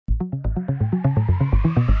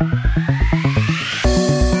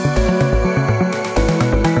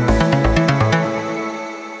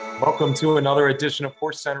Welcome to another edition of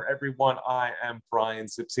HorseCenter, everyone. I am Brian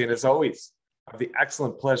Zipsy, and as always, I have the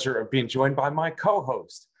excellent pleasure of being joined by my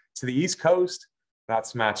co-host to the East Coast.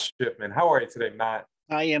 That's Matt Shipman. How are you today, Matt?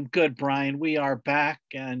 I am good, Brian. We are back,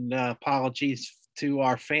 and apologies to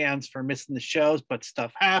our fans for missing the shows, but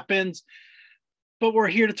stuff happens. But we're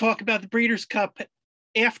here to talk about the Breeders' Cup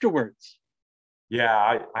afterwards.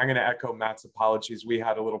 Yeah, I'm going to echo Matt's apologies. We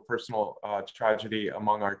had a little personal tragedy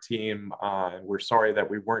among our team, and we're sorry that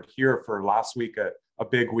we weren't here for last week, a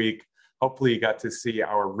big week. Hopefully you got to see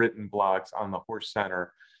our written blogs on the HorseCenter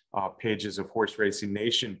pages of Horse Racing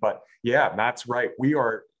Nation. But yeah, Matt's right. We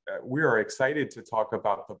are excited to talk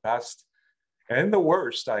about the best and the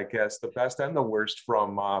worst, I guess, the best and the worst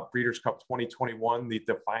from Breeders' Cup 2021, the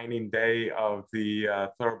defining day of the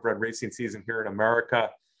thoroughbred racing season here in America.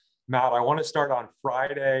 Matt, I want to start on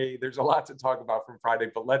Friday. There's a lot to talk about from Friday,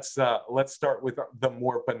 but let's start with the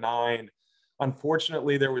more benign.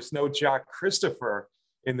 Unfortunately, there was no Jack Christopher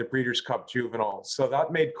in the Breeders' Cup Juvenile, so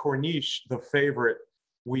that made Corniche the favorite.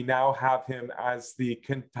 We now have him as the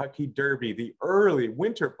Kentucky Derby, the early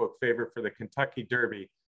winter book favorite for the Kentucky Derby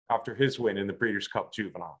after his win in the Breeders' Cup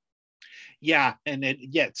Juvenile. Yeah, and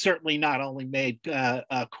it certainly not only made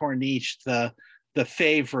Corniche the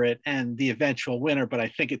favorite and the eventual winner, but I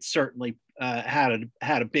think it certainly had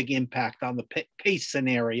a big impact on the pace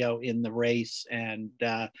scenario in the race. And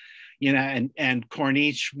and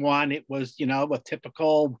Corniche won. It was a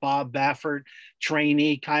typical Bob Baffert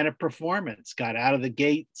trainee kind of performance. Got out of the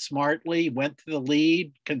gate smartly, went to the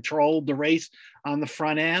lead, controlled the race on the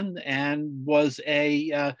front end, and was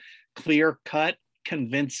a clear-cut,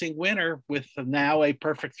 convincing winner with now a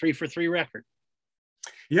perfect 3-for-3 record.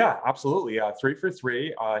 Yeah, absolutely. 3 for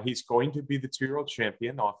 3. He's going to be the 2-year-old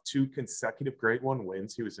champion off 2 consecutive Grade 1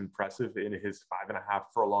 wins. He was impressive in his 5.5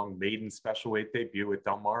 furlong maiden special weight debut at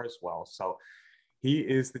Del Mar as well. So he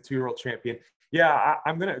is the 2-year-old champion. Yeah,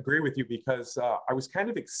 I'm going to agree with you because I was kind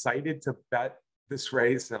of excited to bet this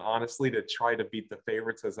race and honestly to try to beat the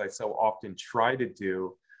favorites, as I so often try to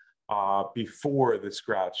do before the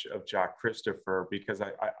scratch of Jack Christopher, because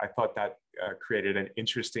I thought that created an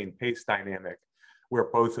interesting pace dynamic where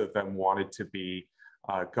both of them wanted to be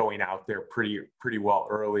going out there pretty well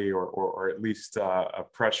early, or at least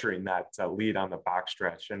pressuring that lead on the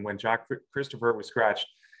backstretch. And when Jack Christopher was scratched,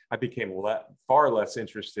 I became far less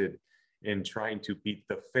interested in trying to beat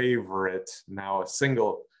the favorite, now a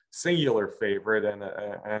singular favorite,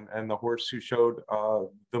 and the horse who showed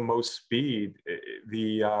the most speed.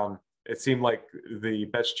 It seemed like the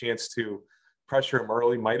best chance to pressure him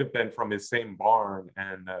early might have been from his same barn,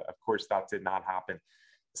 and of course that did not happen.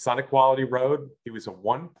 Sonic Quality Road, he was a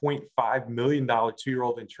 $1.5 million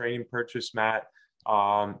 2-year-old in training purchase, Matt.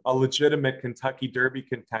 A legitimate Kentucky Derby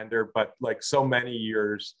contender, but like so many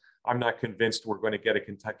years, I'm not convinced we're going to get a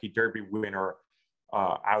Kentucky Derby winner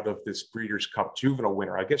out of this Breeders' Cup Juvenile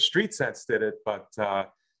winner. I guess Street Sense did it, but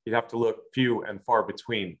you'd have to look few and far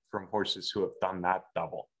between from horses who have done that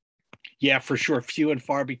double. Yeah, for sure. Few and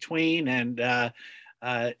far between. And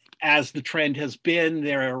as the trend has been,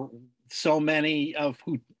 there are so many of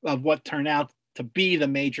what turn out to be the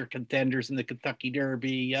major contenders in the Kentucky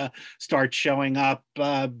Derby start showing up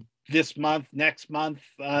this month, next month,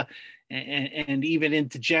 and even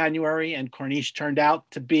into January. And Corniche turned out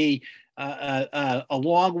to be,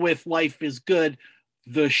 along with Life is Good,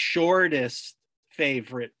 the shortest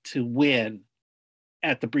favorite to win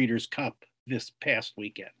at the Breeders' Cup this past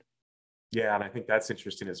weekend. Yeah, and I think that's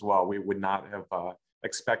interesting as well. We would not have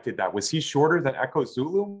expected that. Was he shorter than Echo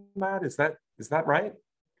Zulu, Matt? Is that right?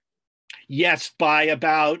 Yes, by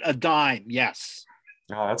about a dime. Yes.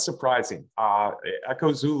 That's surprising.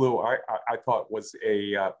 Echo Zulu, I thought was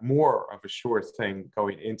a more of a sure thing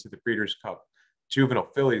going into the Breeders' Cup Juvenile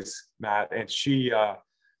Fillies, Matt, and she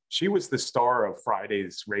was the star of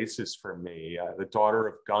Friday's races for me. The daughter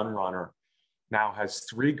of Gun Runner now has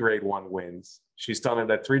 3 Grade 1 wins. She's done it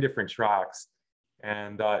at 3 different tracks,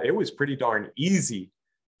 and it was pretty darn easy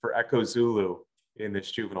for Echo Zulu in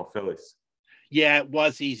this Juvenile Fillies. Yeah, it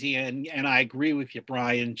was easy, and I agree with you,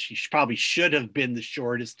 Brian. She probably should have been the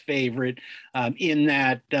shortest favorite in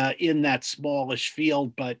that smallish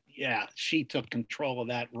field, but yeah, she took control of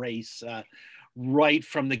that race right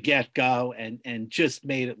from the get-go and just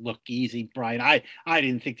made it look easy, Brian. I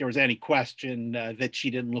didn't think there was any question that she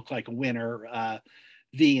didn't look like a winner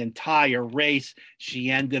the entire race.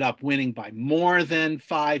 She ended up winning by more than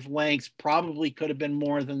 5 lengths, probably could have been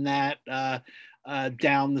more than that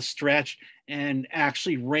down the stretch, and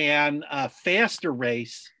actually ran a faster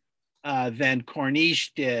race than Corniche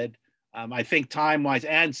did, I think time-wise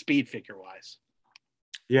and speed figure-wise.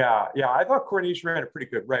 Yeah, I thought Corniche ran a pretty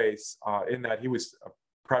good race in that he was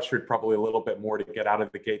pressured probably a little bit more to get out of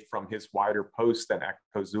the gate from his wider post than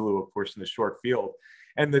Echo Zulu, of course, in the short field.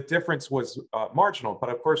 And the difference was marginal. But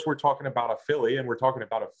of course, we're talking about a filly, and we're talking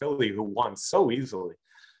about a filly who won so easily.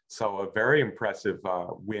 So a very impressive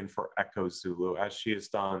win for Echo Zulu, as she has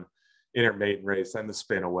done in her maiden race and the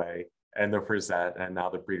spin away and the Frisette and now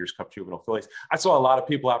the Breeders' Cup Juvenile Fillies. I saw a lot of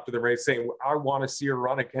people after the race saying, I want to see her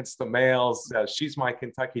run against the males. She's my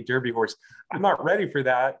Kentucky Derby horse. I'm not ready for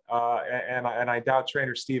that. And I doubt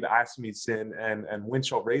trainer Steve Asmussen and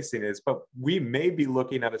Winchell Racing is, but we may be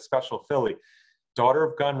looking at a special filly. Daughter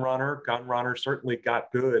of Gun Runner. Gun Runner certainly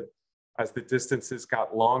got good as the distances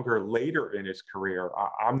got longer later in his career.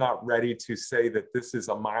 I'm not ready to say that this is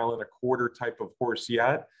a 1.25 mile type of horse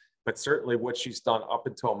yet, but certainly what she's done up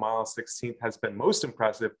until 1.16 has been most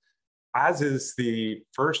impressive, as is the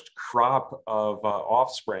first crop of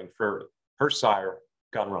offspring for her sire,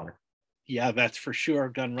 Gun Runner. Yeah, that's for sure.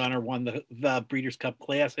 Gun Runner won the Breeders' Cup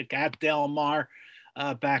Classic at Del Mar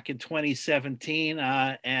back in 2017.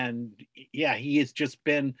 And yeah, he has just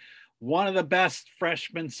been one of the best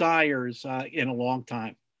freshman sires in a long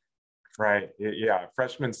time. Right. Yeah.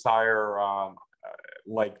 Freshman sire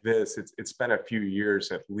like this, it's been a few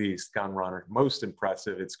years at least. Gun Runner, most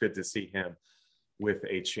impressive. It's good to see him with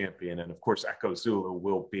a champion. And of course, Echo Zulu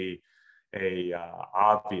will be a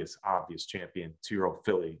obvious champion, 2-year-old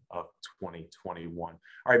filly of 2021. All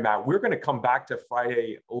right, Matt, we're going to come back to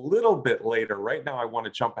Friday a little bit later. Right now, I want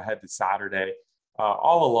to jump ahead to Saturday.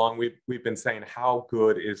 All along, we've been saying how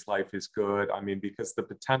good is Life is Good. I mean, because the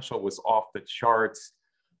potential was off the charts.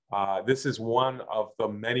 This is one of the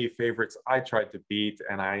many favorites I tried to beat,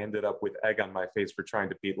 and I ended up with egg on my face for trying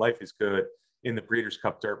to beat Life is Good in the Breeders'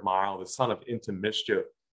 Cup Dirt Mile. The son of Into Mischief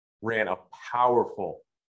ran a powerful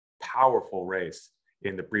race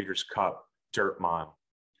in the Breeders' Cup Dirt Mile.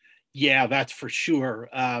 Yeah, that's for sure.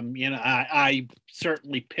 I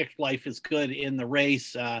certainly picked Life is Good in the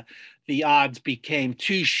race. The odds became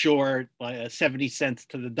too short, 70 cents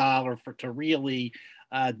to the dollar to really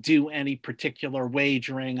do any particular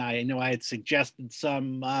wagering. I know I had suggested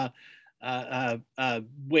some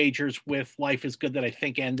wagers with Life is Good that I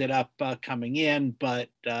think ended up coming in, but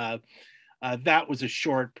that was a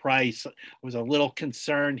short price. I was a little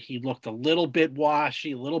concerned. He looked a little bit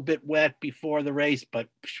washy, a little bit wet before the race, but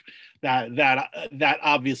that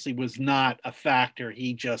obviously was not a factor.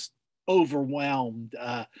 He just overwhelmed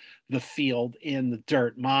the field in the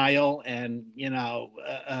Dirt Mile, and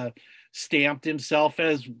stamped himself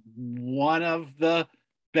as one of the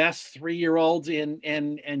best 3-year-olds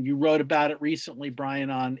and you wrote about it recently, Brian,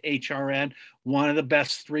 on HRN, one of the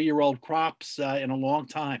best 3-year-old crops in a long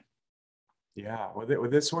time. Yeah, well,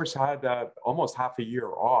 this horse had almost half a year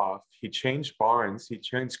off. He changed barns. He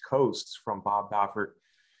changed coasts from Bob Baffert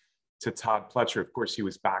to Todd Pletcher. Of course, he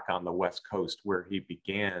was back on the West Coast where he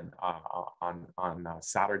began on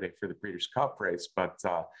Saturday for the Breeders' Cup race. But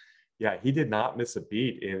yeah, he did not miss a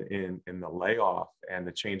beat in the layoff and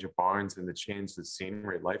the change of barns and the change of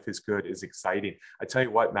scenery. Life is Good is exciting. I tell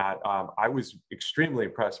you what, Matt, I was extremely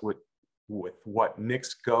impressed with what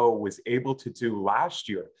Knicks Go was able to do last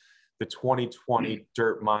year, the 2020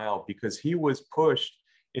 Dirt Mile, because he was pushed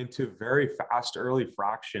into very fast early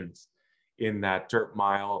fractions in that Dirt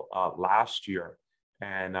Mile last year.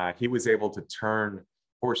 And he was able to turn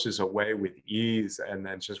horses away with ease and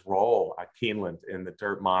then just roll at Keeneland in the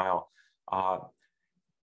Dirt Mile.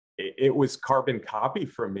 It was carbon copy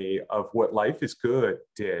for me of what Life is Good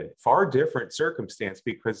did. Far different circumstance,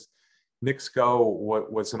 because Knicks Go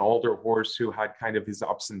was an older horse who had kind of his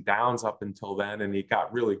ups and downs up until then, and he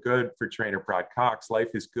got really good for trainer Brad Cox. Life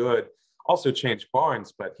is Good also changed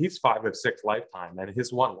barns, but he's 5 of 6 lifetime, and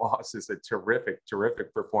his one loss is a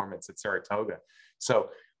terrific performance at Saratoga.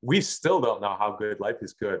 So we still don't know how good Life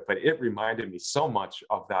is Good, but it reminded me so much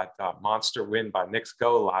of that monster win by Knicks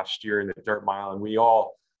Go last year in the Dirt Mile, and we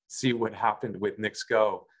all see what happened with Knicks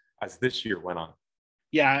Go as this year went on.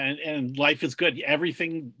 Yeah, and Life is Good.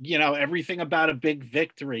 Everything about a big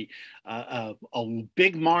victory, a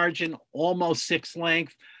big margin, almost 6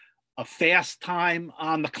 length, a fast time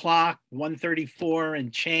on the clock, 1:34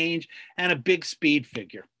 and change, and a big speed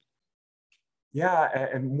figure. Yeah,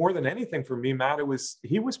 and more than anything for me, Matt,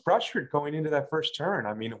 he was pressured going into that first turn.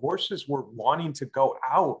 I mean, horses were wanting to go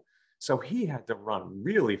out, so he had to run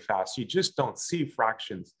really fast. You just don't see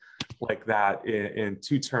fractions like that in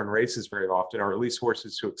 2-turn races very often, or at least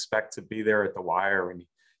horses who expect to be there at the wire. And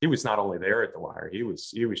he was not only there at the wire, he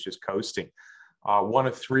was just coasting. One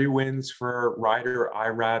of 3 wins for rider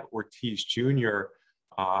Irad Ortiz Jr.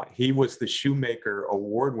 He was the Shoemaker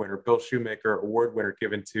Award winner, Bill Shoemaker Award winner,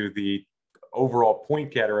 given to the overall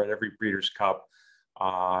point getter at every Breeders' Cup.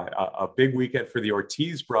 A big weekend for the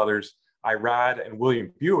Ortiz brothers. Irad and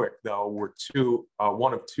William Buick, though, were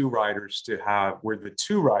one of two riders were the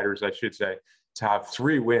two riders, I should say, to have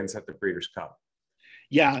 3 wins at the Breeders' Cup.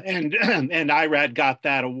 Yeah, and Irad got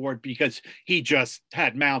that award because he just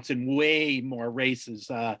had mounts in way more races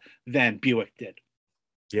than Buick did.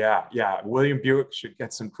 Yeah. William Buick should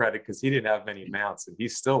get some credit because he didn't have many mounts and he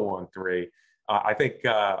still won 3. I think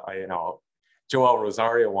Joel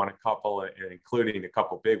Rosario won a couple, including a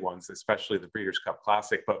couple big ones, especially the Breeders' Cup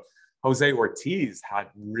Classic. But Jose Ortiz had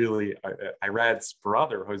really, Irad's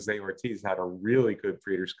brother, Jose Ortiz, had a really good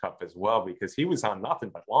Breeders' Cup as well because he was on nothing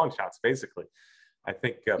but long shots, basically. I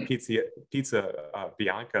think Pizza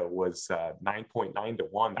Bianca was 9.9 to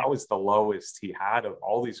 1. That was the lowest he had of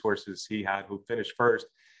all these horses he had who finished first,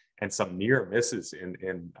 and some near misses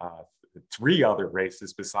in 3 other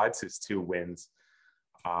races besides his 2 wins.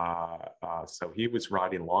 So he was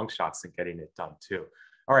riding long shots and getting it done too.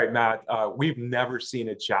 All right, Matt, we've never seen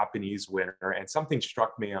a Japanese winner, and something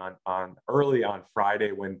struck me on early on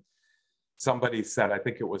Friday when somebody said, I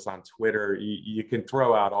think it was on Twitter, you can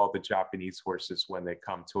throw out all the Japanese horses when they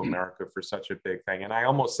come to America for such a big thing. And I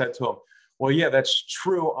almost said to him, well, yeah, that's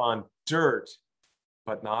true on dirt,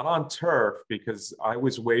 but not on turf, because I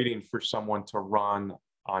was waiting for someone to run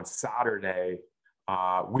on Saturday.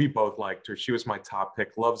 We both liked her. She was my top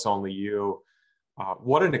pick. Loves Only You.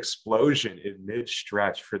 What an explosion in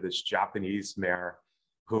mid-stretch for this Japanese mare,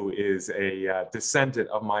 who is a descendant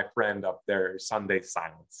of my friend up there, Sunday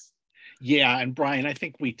Silence. Yeah, and Brian, I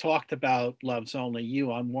think we talked about Loves Only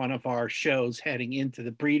You on one of our shows heading into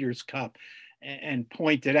the Breeders' Cup, and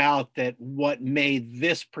pointed out that what made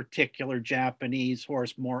this particular Japanese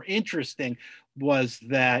horse more interesting was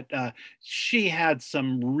that she had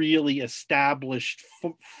some really established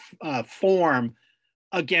form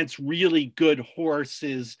against really good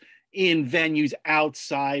horses in venues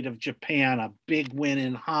outside of Japan. A big win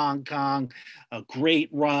in Hong Kong, a great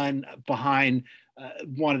run behind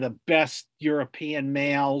one of the best European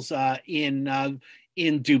males in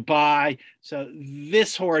Dubai. So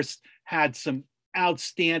this horse had some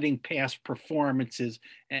outstanding past performances,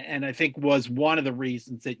 and I think was one of the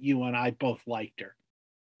reasons that you and I both liked her.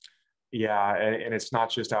 Yeah, and it's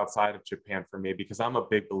not just outside of Japan for me, because I'm a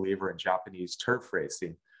big believer in Japanese turf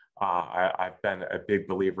racing. I've been a big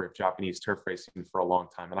believer of Japanese turf racing for a long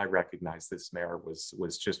time, and I recognize this mare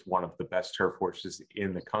was just one of the best turf horses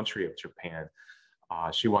in the country of Japan.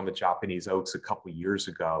 She won the Japanese Oaks a couple years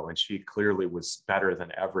ago, and she clearly was better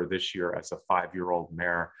than ever this year as a 5-year-old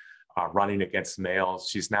mare, running against males.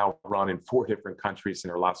 She's now run in 4 different countries in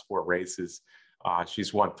her last 4 races.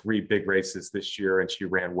 She's won 3 big races this year, and she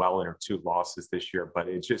ran well in her 2 losses this year. But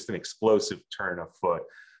it's just an explosive turn of foot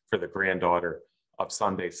for the granddaughter of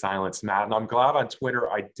Sunday Silence, Matt. And I'm glad on Twitter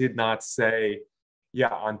I did not say,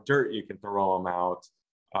 yeah, on dirt you can throw them out.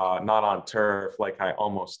 Not on turf like I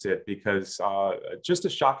almost did, because just a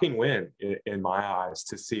shocking win in my eyes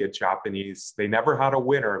to see a Japanese. They never had a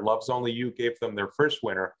winner. Loves Only You gave them their first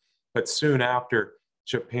winner, but soon after,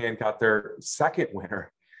 Japan got their second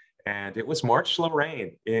winner, and it was March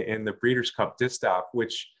Lorraine in the Breeders' Cup Distaff,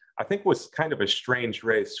 which I think was kind of a strange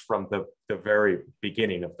race from the very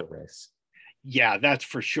beginning of the race. Yeah, that's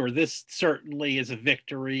for sure. This certainly is a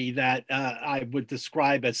victory that I would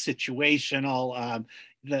describe as situational.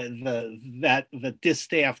 The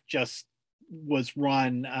distaff just was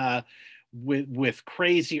run with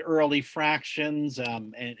crazy early fractions,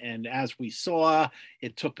 and as we saw,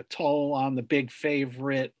 it took a toll on the big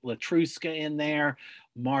favorite Latruska in there.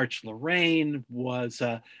 March Lorraine was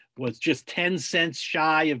just 10 cents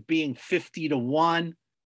shy of being 50 to 1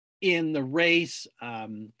 in the race.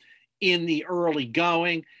 In the early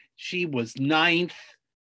going, she was 9th,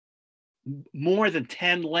 more than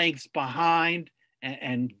 10 lengths behind,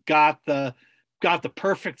 and got the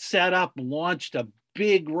perfect setup, launched a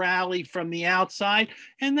big rally from the outside,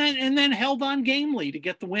 and then held on gamely to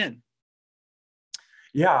get the win.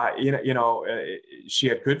 Yeah, she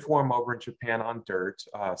had good form over in Japan on dirt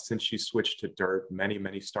since she switched to dirt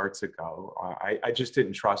many starts ago. I just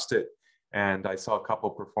didn't trust it. And I saw a couple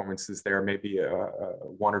performances there, maybe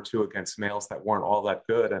 1 or 2 against males that weren't all that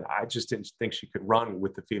good. And I just didn't think she could run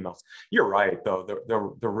with the females. You're right, though.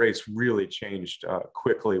 The race really changed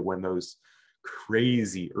quickly when those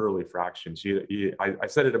crazy early fractions. I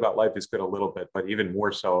said it about Life is Good a little bit, but even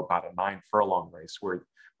more so about a 9 furlong race where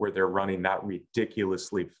they're running that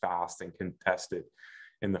ridiculously fast and contested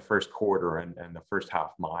in the first quarter and the first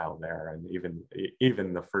half mile there, and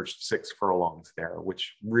even the first 6 furlongs there,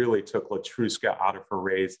 which really took Latruska out of her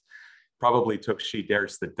race, probably took She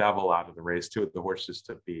Dares the Devil out of the race, 2 of the horses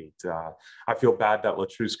to beat. I feel bad that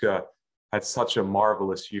Latruska had such a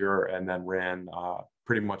marvelous year and then ran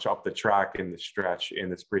pretty much up the track in the stretch in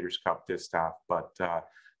this Breeders' Cup Distaff. But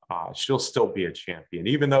she'll still be a champion,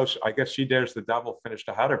 even though I guess She Dares the Devil finished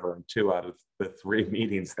ahead of her in 2 out of the 3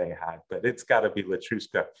 meetings they had. But it's got to be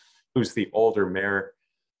Latruska, who's the older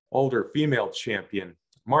female champion.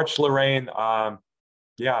 March Lorraine,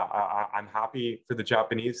 yeah, I'm happy for the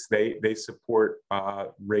Japanese. They support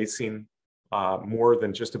racing more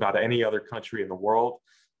than just about any other country in the world.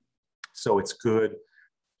 So it's good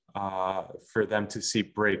for them to see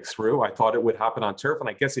breakthrough. I thought it would happen on turf, and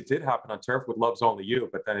I guess it did happen on turf with Love's Only You,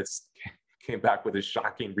 but then it came back with a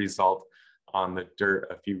shocking result on the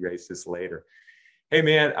dirt a few races later. Hey,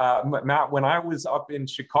 man, Matt, when I was up in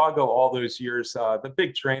Chicago all those years, the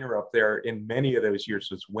big trainer up there in many of those years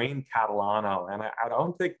was Wayne Catalano. And I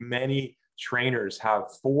don't think many trainers have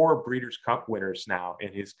 4 Breeders' Cup winners now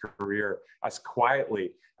in his career as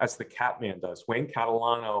quietly as the Catman does. Wayne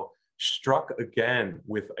Catalano struck again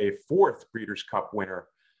with a 4th Breeders' Cup winner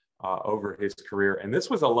over his career. And this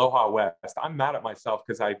was Aloha West. I'm mad at myself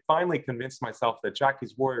because I finally convinced myself that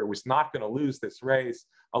Jackie's Warrior was not going to lose this race.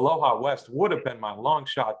 Aloha West would have been my long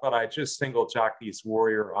shot, but I just singled Jackie's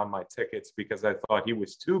Warrior on my tickets because I thought he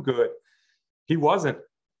was too good. He wasn't,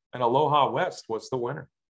 and Aloha West was the winner.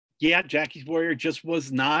 Yeah, Jackie's Warrior just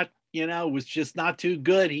was not, was just not too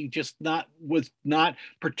good. He was not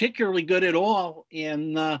particularly good at all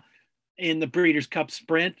in the Breeders' Cup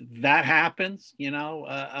Sprint. That happens,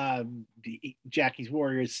 Jackie's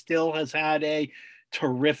Warrior still has had a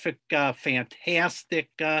terrific, fantastic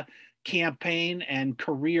campaign and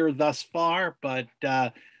career thus far, but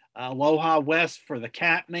Aloha West for the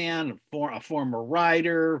Catman, a former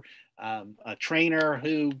rider, a trainer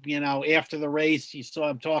who, after the race, you saw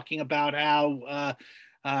him talking about how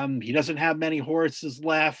he doesn't have many horses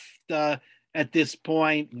left at this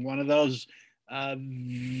point. One of those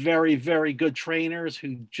very, very good trainers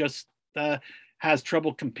who just has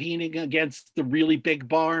trouble competing against the really big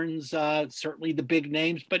barns, certainly the big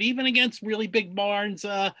names, but even against really big barns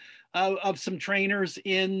of some trainers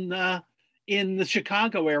in the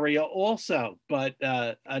Chicago area also. But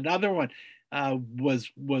another one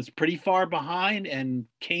was pretty far behind and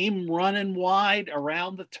came running wide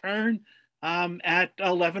around the turn at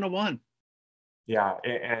 11-1. Yeah,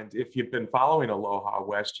 and if you've been following Aloha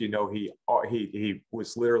West, he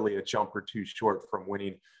was literally a jump or 2 short from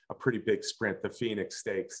winning a pretty big sprint, the Phoenix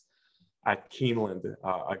Stakes at Keeneland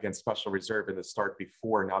against Special Reserve in the start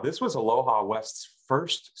before. Now, this was Aloha West's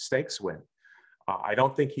first stakes win. I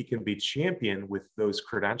don't think he can be champion with those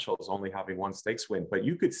credentials, only having 1 stakes win, but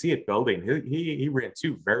you could see it building. He ran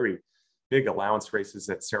 2 very big allowance races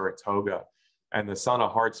at Saratoga. And the son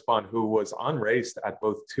of Hardspun, who was unraced at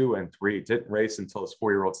both 2 and 3, didn't race until his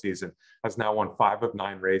 4-year-old season, has now won 5 of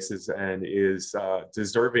 9 races and is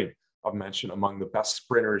deserving of mention among the best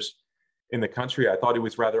sprinters in the country. I thought he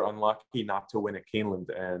was rather unlucky not to win at Keeneland,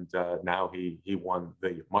 and now he won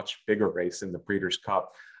the much bigger race in the Breeders'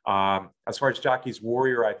 Cup. As far as Jackie's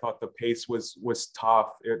Warrior, I thought the pace was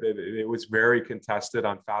tough. It was very contested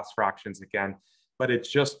on fast fractions again. But it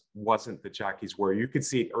just wasn't the Jackie's Warrior. You could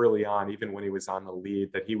see it early on, even when he was on the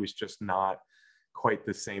lead, that he was just not quite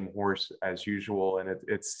the same horse as usual. And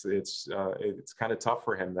it's kind of tough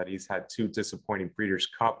for him that he's had 2 disappointing Breeders'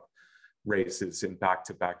 Cup races in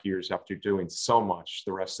back-to-back years after doing so much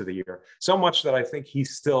the rest of the year. So much that I think he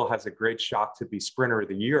still has a great shot to be Sprinter of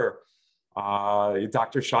the Year.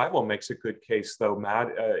 Dr. Scheibel makes a good case, though, Matt.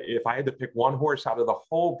 If I had to pick one horse out of the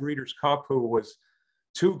whole Breeders' Cup who was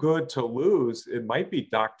too good to lose, it might be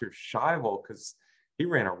Dr. Scheibel, because he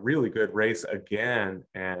ran a really good race again,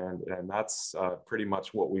 and that's pretty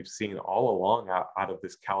much what we've seen all along out of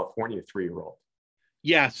this California 3-year-old.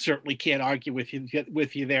 Yeah, certainly can't argue with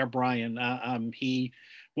you there, Brian. He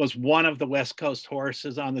was one of the West Coast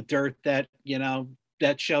horses on the dirt that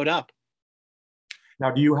showed up.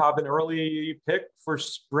 Now, do you have an early pick for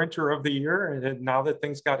Sprinter of the Year, and now that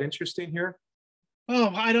things got interesting here?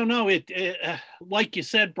 Oh, I don't know. It like you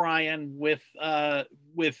said, Brian, with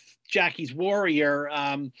Jackie's Warrior,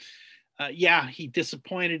 yeah, he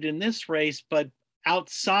disappointed in this race, but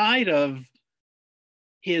outside of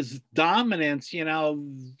his dominance,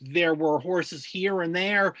 there were horses here and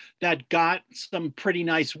there that got some pretty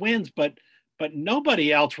nice wins, but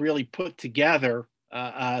nobody else really put together,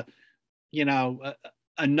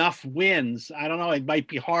 enough wins. I don't know. It might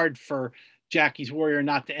be hard for Jackie's Warrior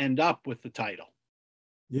not to end up with the title.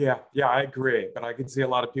 Yeah, I agree. But I can see a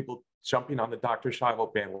lot of people jumping on the Dr.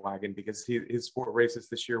 Scheibel bandwagon because his 4 races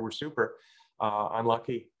this year were super.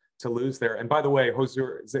 Unlucky to lose there. And by the way,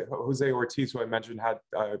 Jose Ortiz, who I mentioned, had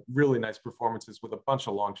really nice performances with a bunch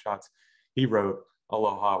of long shots he rode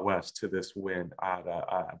Aloha West to this win at,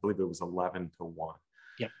 I believe it was 11-1.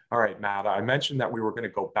 Yep. All right, Matt, I mentioned that we were going to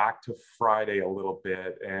go back to Friday a little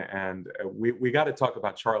bit, and we got to talk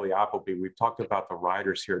about Charlie Appleby. We've talked about the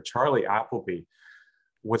riders here. Charlie Appleby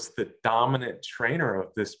was the dominant trainer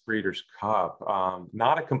of this Breeders' Cup.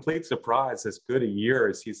 Not a complete surprise, as good a year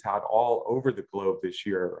as he's had all over the globe this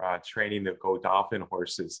year, training the Godolphin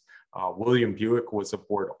horses. William Buick was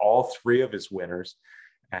aboard all three of his winners,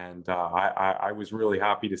 and I was really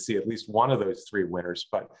happy to see at least one of those three winners.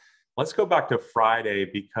 But let's go back to Friday,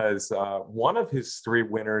 because one of his three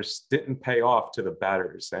winners didn't pay off to the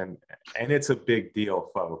bettors, and it's a big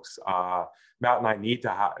deal, folks. Matt and I need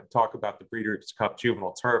to talk about the Breeders' Cup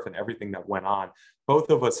Juvenile Turf and everything that went on.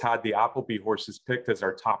 Both of us had the Appleby horses picked as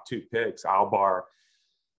our top two picks, Albar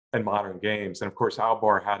and Modern Games. And of course,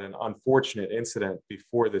 Albar had an unfortunate incident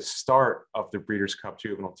before the start of the Breeders' Cup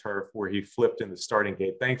Juvenile Turf where he flipped in the starting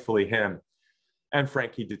gate. Thankfully, him and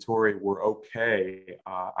Frankie Dettori were okay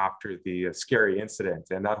after the scary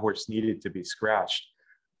incident, and that horse needed to be scratched.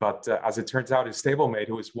 But as it turns out, his stablemate,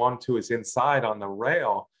 who was one to his inside on the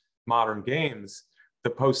rail, Modern Games,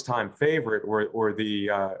 the post-time favorite, or the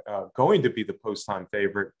going to be the post-time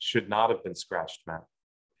favorite, should not have been scratched, Matt.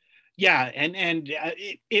 Yeah, and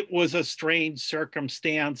it was a strange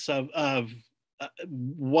circumstance of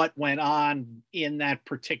what went on in that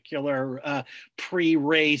particular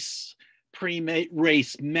pre-race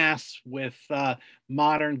mess with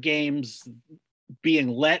Modern Games being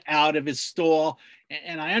let out of his stall.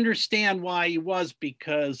 And I understand why he was,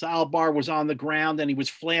 because Albar was on the ground and he was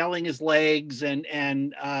flailing his legs, and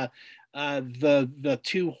the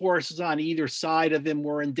two horses on either side of him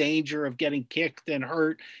were in danger of getting kicked and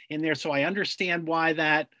hurt in there. So I understand why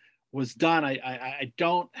that was done. I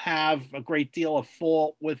don't have a great deal of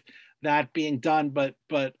fault with that being done, but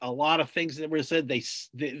a lot of things that were said,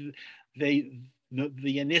 the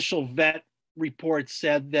initial vet report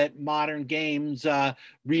said that Modern Games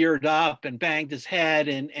reared up and banged his head,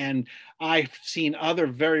 and I've seen other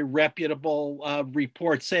very reputable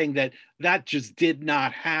reports saying that just did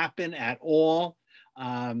not happen at all.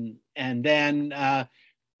 And then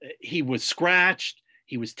he was scratched.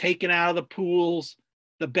 He was taken out of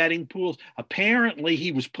the betting pools. Apparently,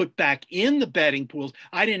 he was put back in the betting pools.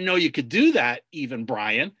 I didn't know you could do that, even,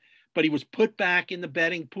 Brian. But he was put back in the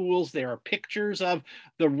betting pools. There are pictures of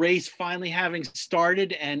the race finally having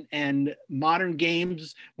started, and Modern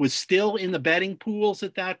Games was still in the betting pools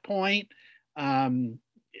at that point.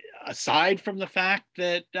 Aside from the fact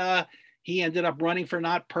that he ended up running for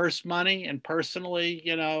not purse money, and personally,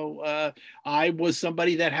 I was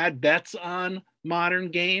somebody that had bets on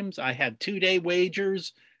Modern Games. I had 2-day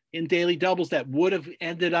wagers in daily doubles that would have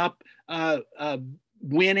ended up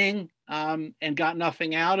winning. And got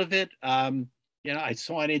nothing out of it. I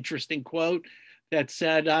saw an interesting quote that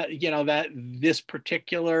said, that this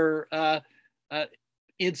particular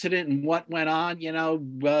incident and what went on,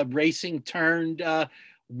 racing turned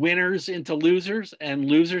winners into losers and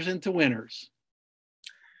losers into winners.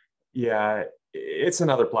 Yeah, it's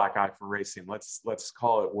another black eye for racing. Let's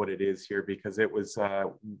call it what it is here, because it was,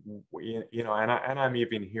 and I'm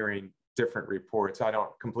even hearing different reports. I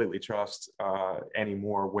don't completely trust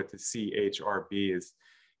anymore what the CHRB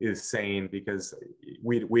is saying, because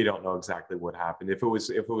we don't know exactly what happened. If it was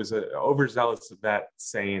an overzealous vet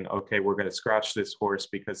saying, okay, we're going to scratch this horse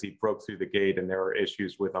because he broke through the gate and there are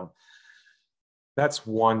issues with him, that's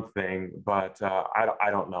one thing. But I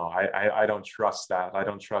don't know. I don't trust that. I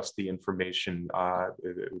don't trust the information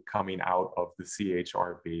coming out of the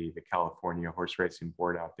CHRB, the California Horse Racing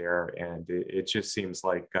Board out there. And it just seems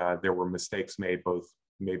like there were mistakes made, both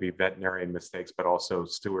maybe veterinarian mistakes, but also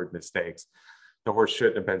steward mistakes. The horse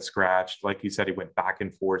shouldn't have been scratched. Like you said, he went back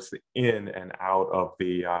and forth in and out of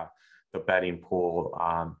the betting pool.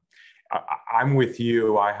 I'm with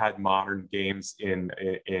you. I had Modern Games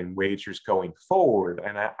in wagers going forward,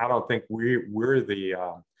 and I don't think we're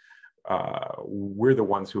the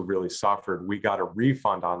ones who really suffered. We got a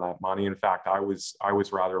refund on that money. In fact, I was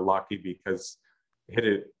rather lucky, because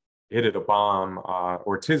hit it a bomb,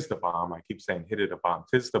 or tis the bomb. I keep saying hit it a bomb.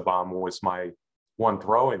 Tis the bomb was my one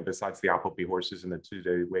throw-in besides the Appleby horses in the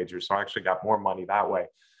 2-day wager, so I actually got more money that way.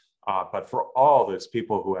 But for all those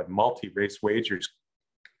people who had multi-race wagers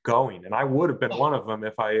going, and I would have been one of them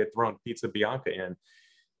if I had thrown Pizza Bianca in,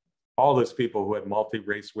 all those people who had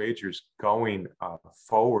multi-race wagers going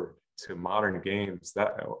forward to Modern Games,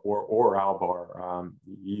 that or Albar,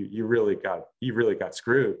 you really got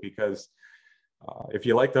screwed, because if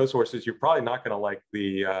you like those horses, you're probably not going to like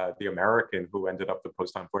the American who ended up the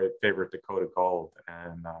post-time favorite, Dakota Gold.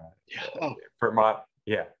 And for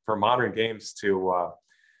Modern Games to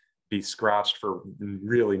be scratched for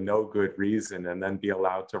really no good reason and then be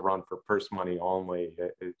allowed to run for purse money only.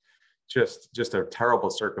 Just a terrible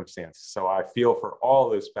circumstance. So I feel for all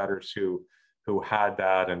those bettors who had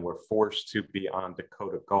that and were forced to be on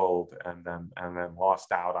Dakota Gold and then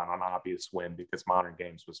lost out on an obvious win because Modern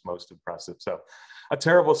Games was most impressive. So a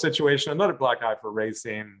terrible situation, another black eye for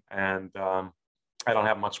racing. And I don't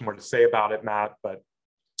have much more to say about it, Matt, but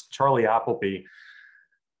Charlie Appleby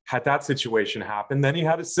had that situation happen. Then he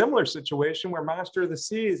had a similar situation where Master of the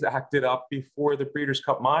Seas acted up before the Breeders'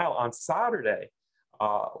 Cup Mile on Saturday.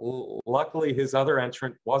 Luckily, his other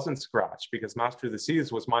entrant wasn't scratched because Master of the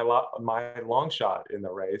Seas was my long shot in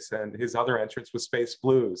the race, and his other entrance was Space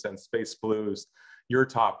Blues. And Space Blues, your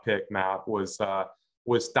top pick, Matt, was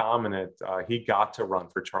dominant. He got to run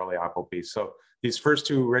for Charlie Appleby. So these first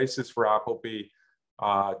two races for Appleby,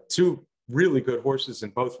 two really good horses in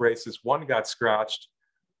both races. One got scratched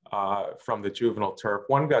from the juvenile turf.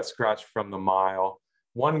 One got scratched from the mile.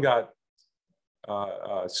 One got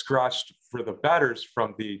scratched for the bettors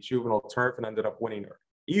from the juvenile turf and ended up winning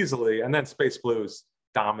easily. And then Space Blues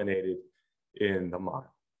dominated in the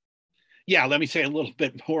mile. Yeah, let me say a little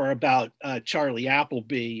bit more about Charlie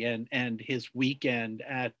Appleby and his weekend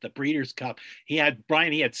at the Breeders' Cup. He had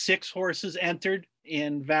 6 horses entered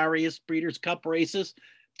in various Breeders' Cup races.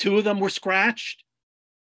 2 of them were scratched.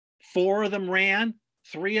 4 of them ran.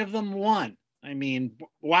 3 of them won. I mean,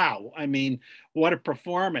 wow. I mean, what a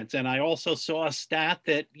performance. And I also saw a stat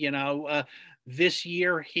that, this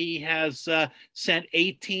year he has sent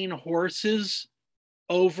 18 horses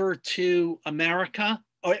over to America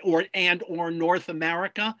or North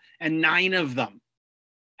America, and 9 of them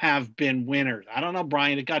have been winners. I don't know,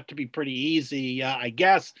 Brian, it got to be pretty easy, I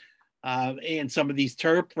guess, in some of these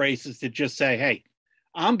turf races to just say, hey,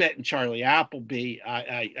 I'm betting Charlie Appleby.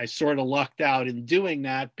 I sort of lucked out in doing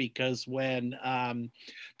that because when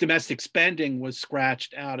Domestic Spending was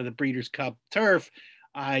scratched out of the Breeders' Cup turf,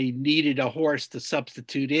 I needed a horse to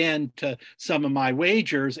substitute in to some of my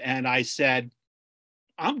wagers. And I said,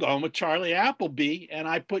 I'm going with Charlie Appleby. And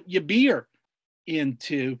I put Yabir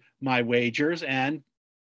into my wagers. And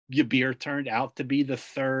Yabir turned out to be the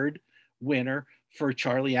 3rd winner for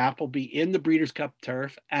Charlie Appleby in the Breeders' Cup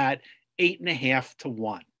turf at 8.5 to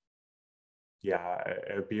 1. Yeah,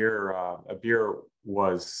 a beer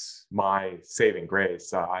was my saving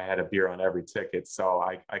grace. I had a beer on every ticket, so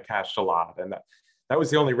I cashed a lot, and that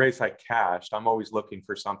was the only race I cashed. I'm always looking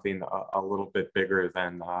for something a little bit bigger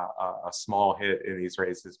than a small hit in these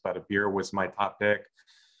races, but a beer was my top pick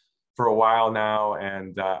for a while now,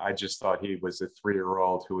 and I just thought he was a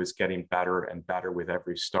 3-year-old who was getting better and better with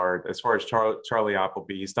every start. As far as Charlie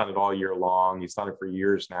Appleby, he's done it all year long. He's done it for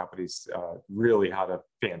years now, but he's really had a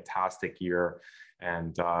fantastic year.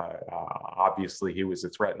 And obviously he was a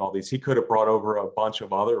threat in all these. He could have brought over a bunch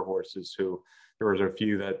of other horses who there was a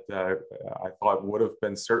few that I thought would have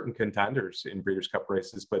been certain contenders in Breeders' Cup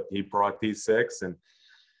races, but he brought these 6 and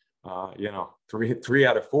three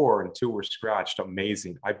out of 4 and 2 were scratched.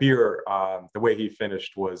 Amazing. Beer, the way he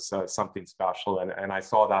finished was something special. And I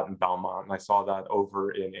saw that in Belmont, and I saw that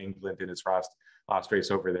over in England in his last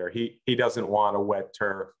race over there. He doesn't want a wet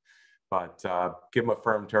turf, but give him a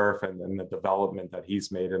firm turf, and the development that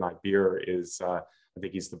he's made in Beer is, I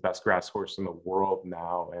think he's the best grass horse in the world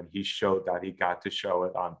now. And he showed that. He got to show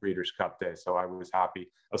it on Breeders' Cup Day. So I was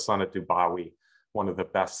happy. A son of Dubawi, one of the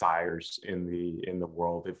best sires in the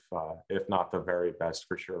world, if not the very best,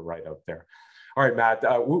 for sure, right up there. All right, Matt,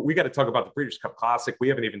 we got to talk about the Breeders' Cup Classic. We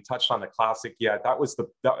haven't even touched on the Classic yet. It was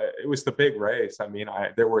the big race. I mean,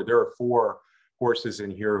 there were 4 horses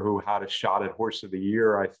in here who had a shot at Horse of the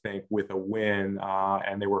Year, I think, with a win,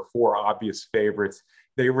 and there were 4 obvious favorites.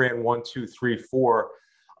 They ran 1, 2, 3, 4.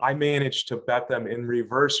 I managed to bet them in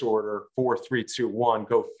reverse order, 4, 3, 2, 1.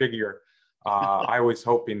 Go figure. I was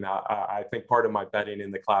hoping that I think part of my betting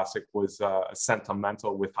in the Classic was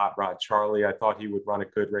sentimental with Hot Rod Charlie. I thought he would run a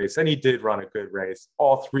good race, and he did run a good race.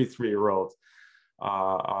 All 3 3-year-olds,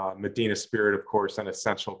 Medina Spirit, of course, and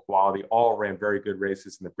Essential Quality, all ran very good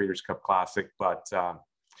races in the Breeders' Cup Classic. But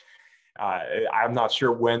I'm not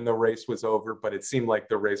sure when the race was over, but it seemed like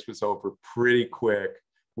the race was over pretty quick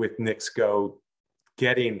with Knicks Go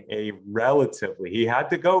getting he had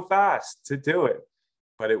to go fast to do it,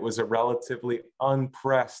 but it was a relatively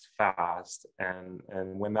unpressed fast. And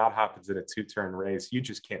when that happens in a 2-turn race, you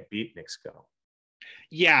just can't beat Knicks Go.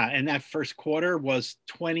 Yeah, and that first quarter was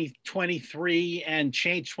 23 and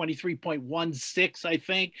change, 23.16, I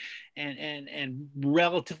think. And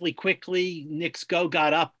relatively quickly, Knicks Go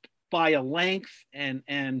got up by a length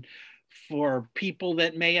and for people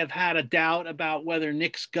that may have had a doubt about whether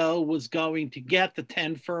Knicks Go was going to get the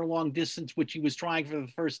 10 furlong distance, which he was trying for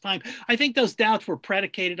the first time. I think those doubts were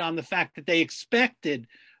predicated on the fact that they expected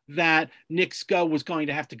that Knicks Go was going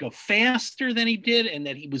to have to go faster than he did, and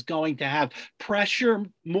that he was going to have pressure,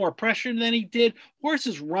 more pressure than he did.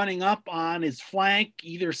 Horses running up on his flank,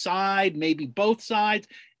 either side, maybe both sides,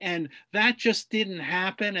 and that just didn't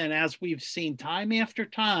happen. And as we've seen time after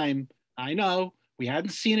time, I know we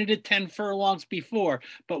hadn't seen it at 10 furlongs before,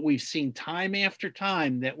 but we've seen time after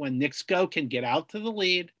time that when Knicks Go can get out to the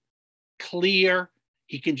lead, clear,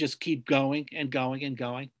 he can just keep going and going and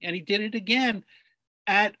going. And he did it again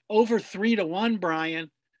at over 3-1, Brian.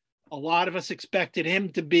 A lot of us expected him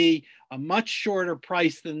to be a much shorter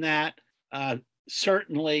price than that.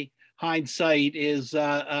 Certainly, hindsight is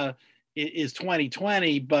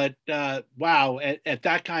 2020, but wow, at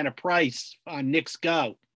that kind of price on Knicks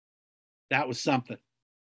Go, that was something.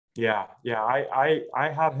 Yeah. I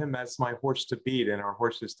had him as my horse to beat in our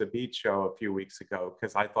Horses to Beat show a few weeks ago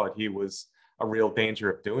because I thought he was a real danger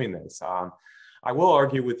of doing this. I will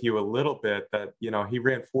argue with you a little bit that, he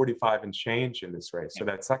ran 45 and change in this race. So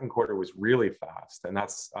that second quarter was really fast. And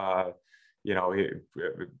that's,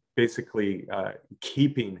 basically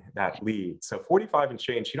keeping that lead. So 45 and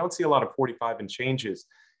change, you don't see a lot of 45 and changes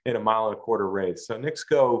in a 1.25 mile race. So Knicks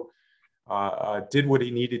Go did what he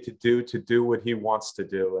needed to do what he wants to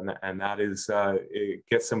do. And that is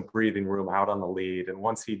get some breathing room out on the lead. And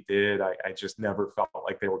once he did, I just never felt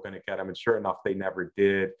like they were going to get him. And sure enough, they never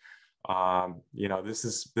did.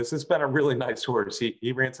 This has been a really nice horse.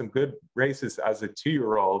 He ran some good races as a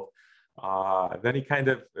 2-year-old. Then he kind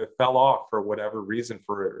of fell off for whatever reason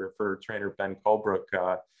for trainer Ben Colebrook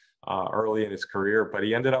early in his career, but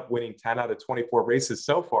he ended up winning 10 out of 24 races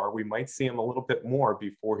so far. We might see him a little bit more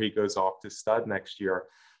before he goes off to stud next year.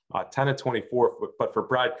 10 of 24, but for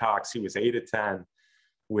Brad Cox, he was 8 of 10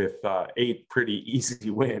 with 8 pretty easy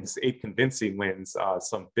wins, 8 convincing wins,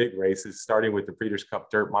 some big races, starting with the Breeders'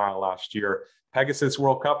 Cup Dirt Mile last year. Pegasus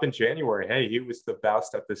World Cup in January. Hey, he was the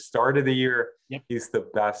best at the start of the year. Yep. He's the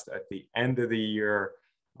best at the end of the year.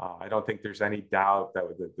 I don't think there's any doubt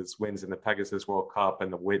that this wins in the Pegasus World Cup and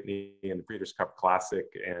the Whitney and the Breeders' Cup Classic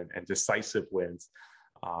and decisive wins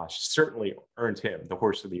certainly earned him the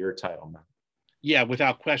Horse of the Year title, man. Yeah,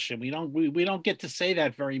 without question. We don't get to say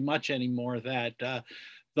that very much anymore, that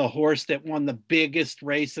the horse that won the biggest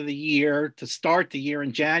race of the year to start the year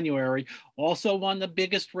in January also won the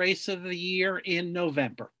biggest race of the year in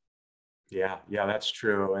November. Yeah, that's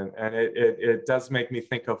true. And it does make me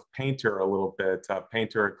think of Painter a little bit.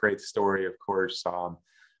 Painter, a great story, of course,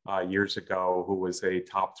 years ago, who was a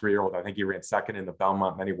top 3-year-old. I think he ran second in the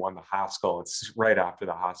Belmont, and then he won the Haskell. It's right after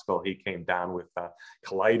the Haskell, he came down with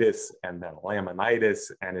colitis and then laminitis,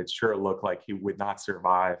 and it sure looked like he would not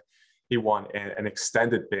survive. He won an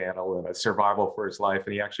extended battle and a survival for his life,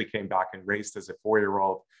 and he actually came back and raced as a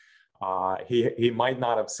 4-year-old. He might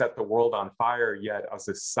not have set the world on fire yet as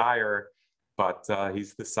a sire, but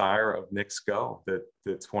he's the sire of Knicks Go, the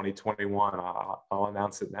 2021. I'll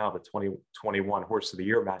announce it now, the 2021 Horse of the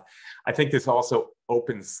Year, Matt. I think this also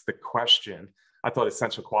opens the question. I thought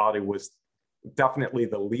Essential Quality was definitely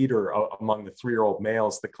the leader among the 3-year-old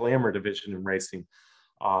males, the glamour division in racing,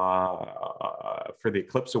 for the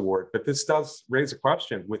Eclipse Award. But this does raise a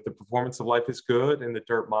question with the performance of Life is Good in the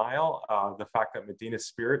Dirt Mile, the fact that Medina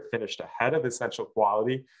Spirit finished ahead of Essential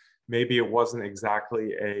Quality. Maybe it wasn't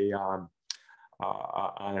exactly an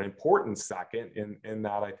important second in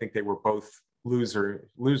that I think they were both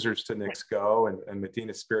losers to Knicks Go, and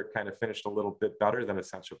Medina Spirit kind of finished a little bit better than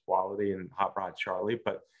Essential Quality and Hot Rod Charlie,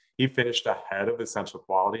 but he finished ahead of Essential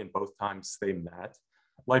Quality, and both times they met.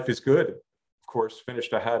 Life is Good, of course,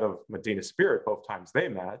 finished ahead of Medina Spirit both times they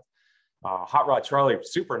met. Hot Rod Charlie,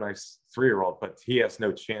 super nice 3-year-old, but he has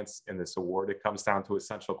no chance in this award. It comes down to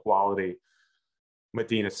Essential Quality,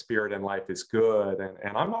 Medina Spirit, and Life is Good.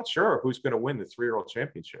 And I'm not sure who's going to win the 3-year-old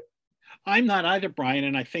championship. I'm not either, Brian.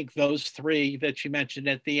 And I think those 3 that you mentioned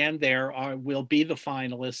at the end there will be the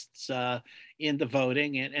finalists in the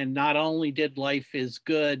voting. And not only did Life is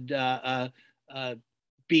Good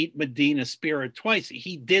beat Medina Spirit twice,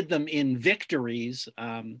 he did them in victories,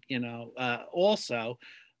 also.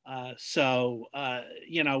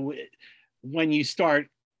 When you start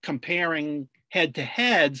comparing head to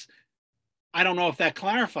heads, I don't know if that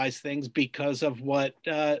clarifies things because of what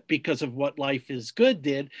Life is Good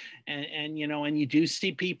did, and you do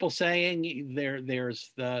see people saying there are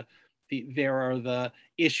the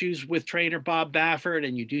issues with trainer Bob Baffert,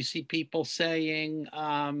 and you do see people saying,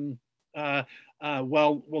 well,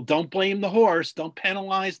 don't blame the horse, don't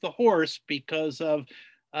penalize the horse because of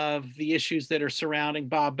of the issues that are surrounding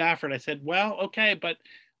Bob Baffert. I said, well, okay, but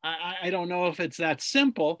I don't know if it's that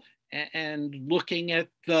simple. And looking at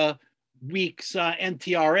the week's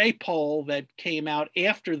NTRA poll that came out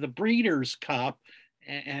after the Breeders' Cup,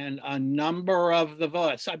 and a number of the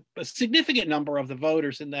votes, a significant number of the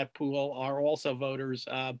voters in that pool are also voters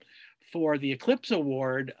for the Eclipse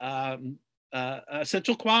Award.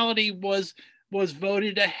 Essential Quality was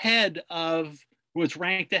voted ahead of, was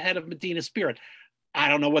ranked ahead of Medina Spirit. I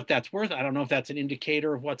don't know what that's worth. I don't know if that's an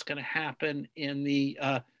indicator of what's going to happen in the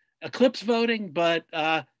Eclipse voting, but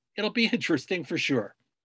it'll be interesting for sure.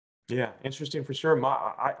 Yeah, interesting for sure.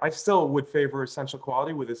 I still would favor Essential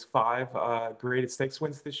Quality with his 5 graded stakes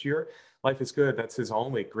wins this year. Life is Good, that's his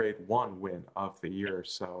only grade 1 win of the year.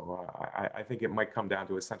 So I think it might come down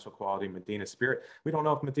to Essential Quality, Medina Spirit. We don't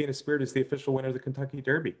know if Medina Spirit is the official winner of the Kentucky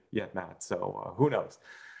Derby yet, Matt. So who knows?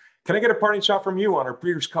 Can I get a parting shot from you on our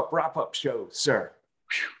Breeders' Cup wrap-up show, sir?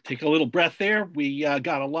 Take a little breath there. We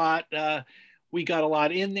got a lot. We got a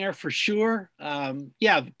lot in there for sure.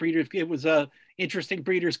 Yeah, the Breeders. It was a interesting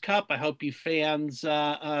Breeders' Cup. I hope you fans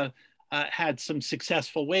had some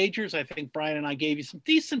successful wagers. I think Brian and I gave you some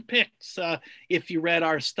decent picks if you read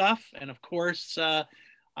our stuff. And of course,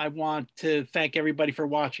 I want to thank everybody for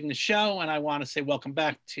watching the show. And I want to say welcome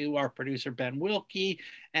back to our producer, Ben Wilkie.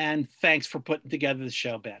 And thanks for putting together the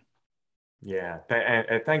show, Ben. Yeah,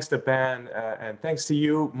 and thanks to Ben, and thanks to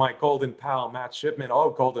you, my golden pal, Matt Shipman. Oh,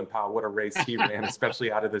 golden pal, what a race he ran,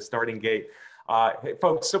 especially out of the starting gate. Hey,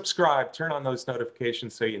 folks, subscribe, turn on those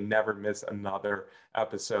notifications so you never miss another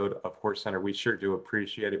episode of HorseCenter. We sure do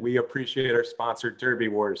appreciate it. We appreciate our sponsor, Derby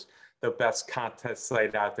Wars, the best contest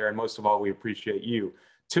site out there. And most of all, we appreciate you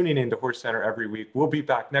tuning in to HorseCenter every week. We'll be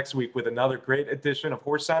back next week with another great edition of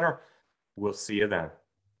HorseCenter. We'll see you then.